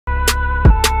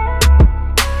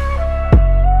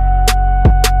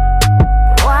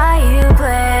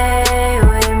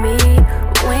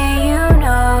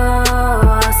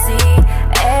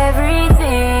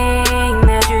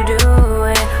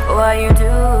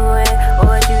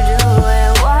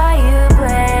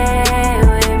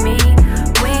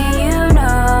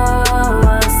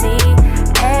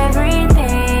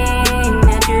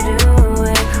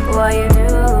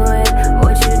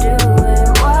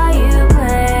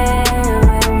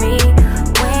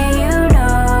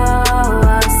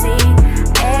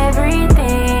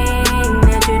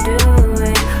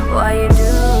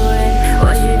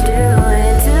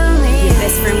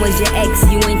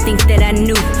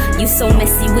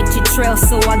with your trail,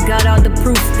 so I got all the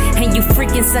proof. And you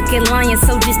freaking suck at lying,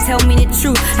 so just tell me the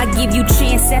truth. I give you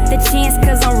chance after chance,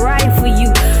 cause I'm riding for you.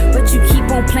 But you keep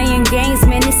on playing games,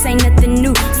 man, this ain't nothing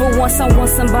new. For once I want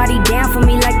somebody down for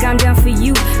me like I'm down for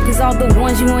you. Cause all the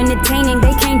ones you entertaining,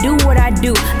 they can't do what I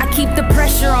do. I keep the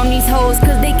pressure on these hoes,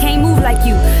 cause they can't move like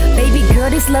you. Baby girl,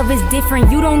 this love is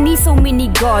different, you don't need so many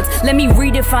guards. Let me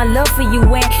redefine love for you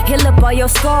and heal up all your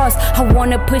scars. I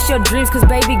wanna push your dreams, cause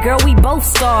baby girl, we both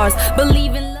stars.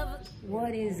 Believe in love.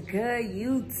 What is good,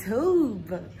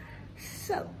 YouTube?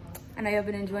 So, I know y'all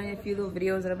been enjoying a few little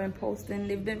videos that I've been posting.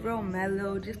 They've been real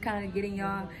mellow, just kind of getting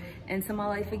y'all into my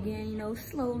life again, you know,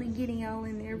 slowly getting y'all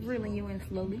in there, reeling you in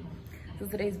slowly. So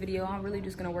today's video, I'm really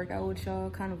just gonna work out with y'all,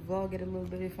 kind of vlog it a little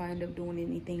bit if I end up doing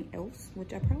anything else,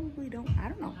 which I probably don't. I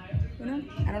don't know, you know?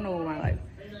 I don't know with my life.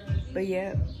 But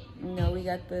yeah, you know, we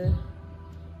got the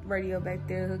radio back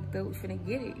there hooked up. We finna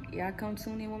get it. Y'all come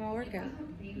tune in with my workout.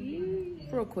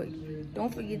 Real quick,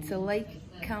 don't forget to like,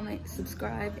 comment,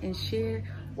 subscribe, and share.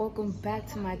 Welcome back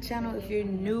to my channel. If you're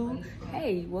new,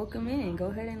 hey, welcome in. Go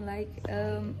ahead and like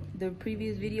the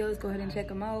previous videos. Go ahead and check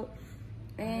them out.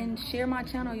 And share my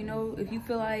channel. You know, if you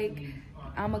feel like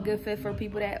I'm a good fit for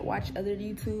people that watch other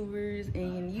YouTubers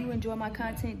and you enjoy my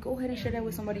content, go ahead and share that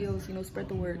with somebody else. You know, spread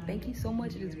the word. Thank you so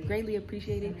much. It is greatly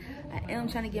appreciated. I am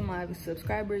trying to get my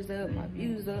subscribers up, my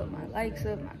views up, my likes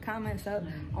up, my comments up.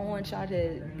 I want y'all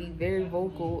to be very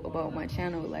vocal about my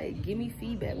channel. Like, give me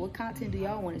feedback. What content do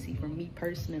y'all want to see from me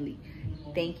personally?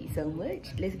 Thank you so much.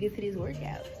 Let's get to this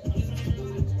workout.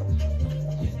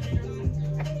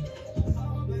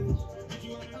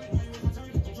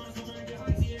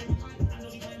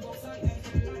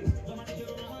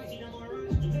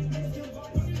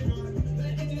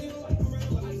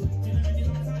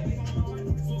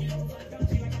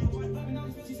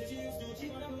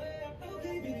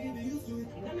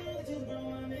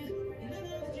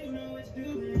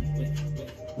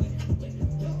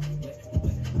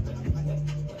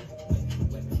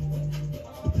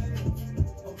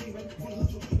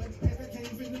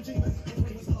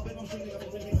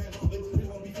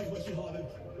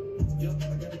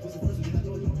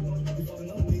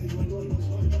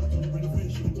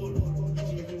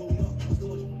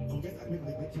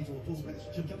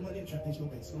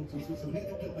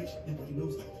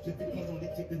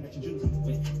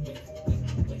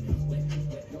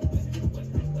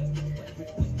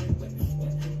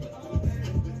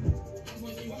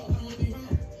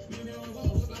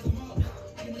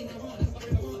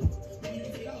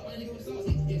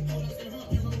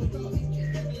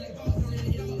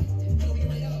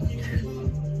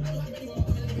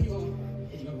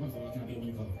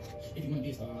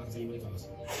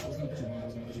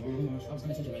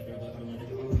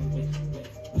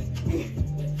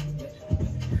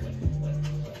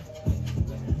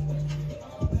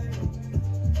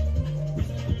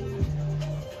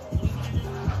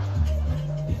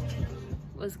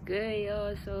 What's good,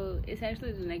 y'all? So it's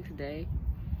actually the next day,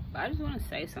 but I just want to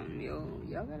say something, yo.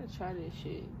 Y'all gotta try this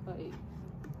shit, like,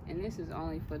 and this is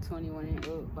only for 21 and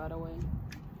up, by the way.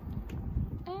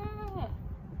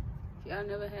 If y'all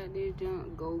never had this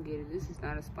junk, go get it. This is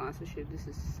not a sponsorship. This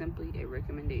is simply a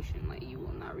recommendation. Like, you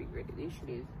will not regret it. This shit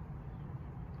is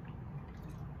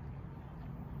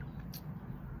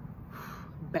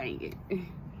bang it.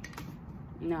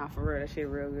 Nah, for real, that shit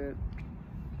real good.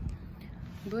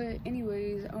 But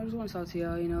anyways, I just want to talk to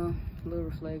y'all, you know, a little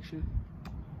reflection.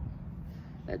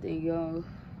 I think y'all,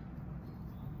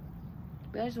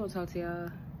 but I just want to talk to y'all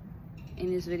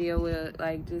in this video with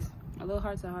like just a little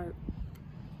heart to heart.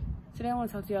 Today I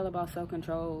want to talk to y'all about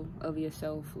self-control of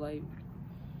yourself, like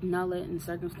not letting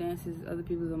circumstances, other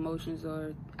people's emotions,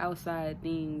 or outside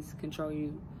things control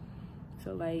you.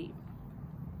 So like,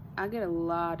 I get a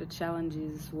lot of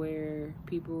challenges where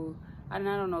people, and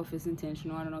I don't know if it's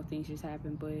intentional, I don't know if things just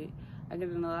happen, but I get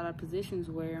in a lot of positions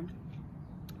where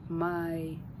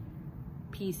my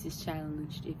peace is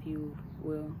challenged, if you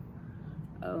will.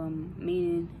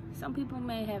 Meaning some people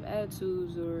may have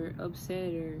attitudes or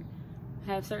upset or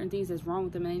have certain things that's wrong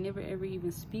with them and they never ever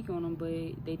even speak on them,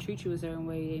 but they treat you a certain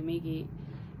way. They make it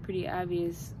pretty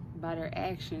obvious by their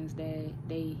actions that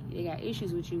they got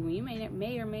issues with you when you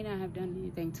may or may not have done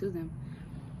anything to them.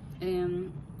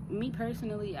 And me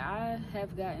personally, I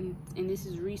have gotten, and this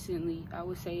is recently, I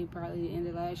would say probably the end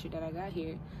of last year that I got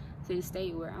here to the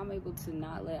state where I'm able to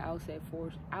not let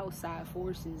outside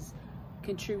forces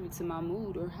contribute to my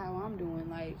mood or how I'm doing.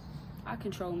 Like, I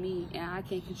control me and I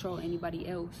can't control anybody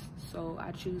else. So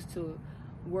I choose to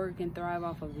work and thrive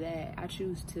off of that. I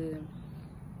choose to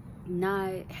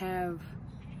not have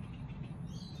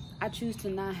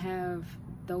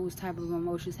those type of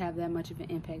emotions have that much of an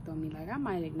impact on me. Like, I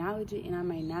might acknowledge it and I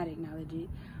might not acknowledge it.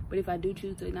 But if I do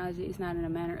choose to acknowledge it, it's not in a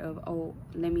manner of, oh,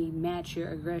 let me match your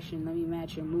aggression, let me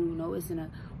match your mood. No, it's in a,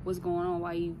 what's going on,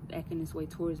 why you acting this way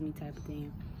towards me type of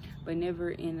thing. But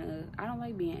never in a, I don't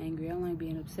like being angry, I don't like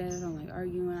being upset, I don't like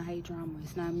arguing, I hate drama.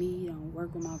 It's not me, I don't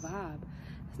work with my vibe.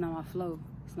 It's not my flow,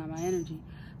 it's not my energy.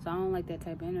 So I don't like that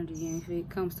type of energy. And if it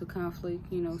comes to conflict,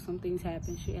 you know, some things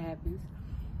happen, shit happens.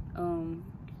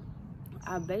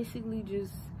 I basically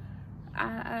just,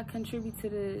 I contribute to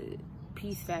the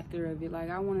peace factor of it. Like,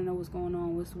 I want to know what's going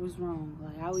on, what's wrong,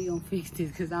 like how we gonna fix this,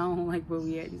 because I don't like where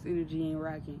we at. This energy ain't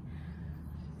rocking.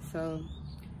 So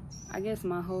I guess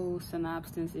my whole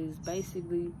synopsis is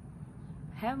basically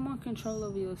have more control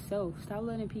over yourself. Stop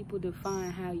letting people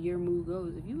define how your mood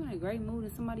goes. If you're in a great mood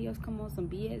and somebody else come on some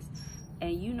BS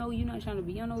and you know you're not trying to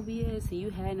be on no BS and you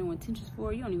had no intentions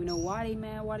for it, you don't even know why they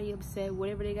mad, why they upset,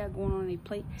 whatever they got going on their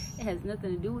plate, it has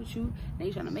nothing to do with you, and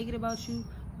they trying to make it about you.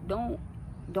 Don't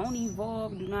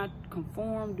evolve, do not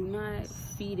conform, do not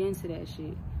feed into that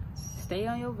shit. Stay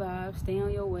on your vibe, stay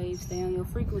on your wave, stay on your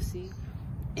frequency.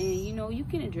 And you know, you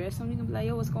can address them. You can be like,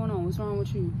 yo, what's going on? What's wrong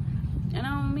with you? And I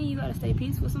don't mean you gotta stay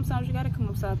peaceful. Sometimes you gotta come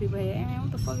upside people's head. Hey man,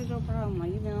 what the fuck is your problem?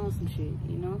 Like, you been on some shit,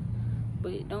 you know?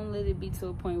 But don't let it be to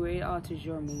a point where it alters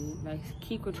your mood. Like,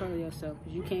 keep control of yourself,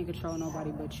 because you can't control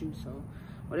nobody but you. So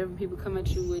whatever people come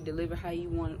at you with, deliver how you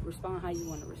want, respond how you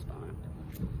want to respond.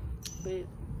 But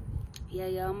yeah,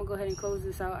 I'm gonna go ahead and close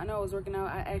this out. I know I was working out.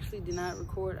 I actually did not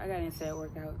record. I got into that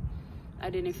workout. I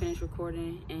didn't finish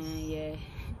recording, and yeah,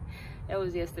 that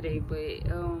was yesterday.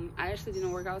 But I actually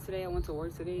didn't work out today. I went to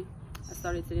work today. I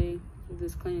started today with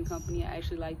this cleaning company. I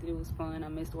actually liked it. It was fun. I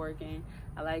missed working.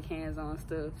 I like hands-on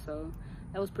stuff, so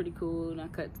that was pretty cool. And I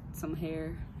cut some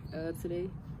hair today.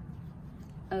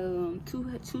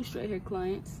 Two straight hair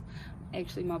clients.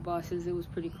 Actually, my bosses. It was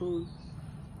pretty cool.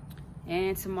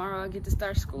 And tomorrow I get to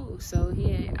start school. So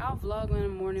yeah, I'll vlog in the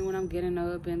morning when I'm getting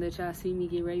up and let y'all see me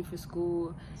get ready for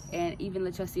school, and even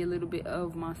let y'all see a little bit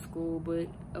of my school. But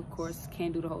of course,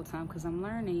 can't do the whole time because I'm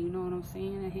learning, you know what I'm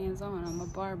saying? Hands-on. I'm a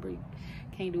barber.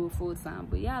 Can't do it full time.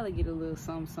 But y'all get a little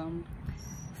something.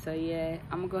 So yeah,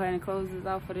 I'm gonna go ahead and close this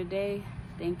out for the day.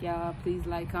 Thank y'all. Please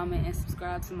like, comment, and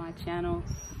subscribe to my channel.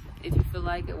 If you feel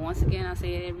like it, once again, I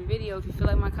say it every video, if you feel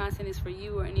like my content is for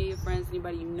you or any of your friends,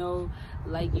 anybody you know,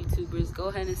 like YouTubers, go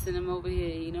ahead and send them over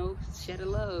here, you know, share the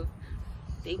love.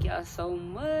 Thank y'all so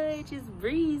much. It's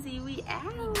Breezy. We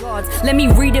out. Let me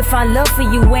redefine love for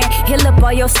you and heal up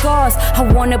all your scars.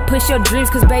 I wanna push your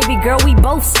dreams, cause baby girl, we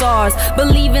both stars.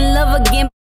 Believe in love again.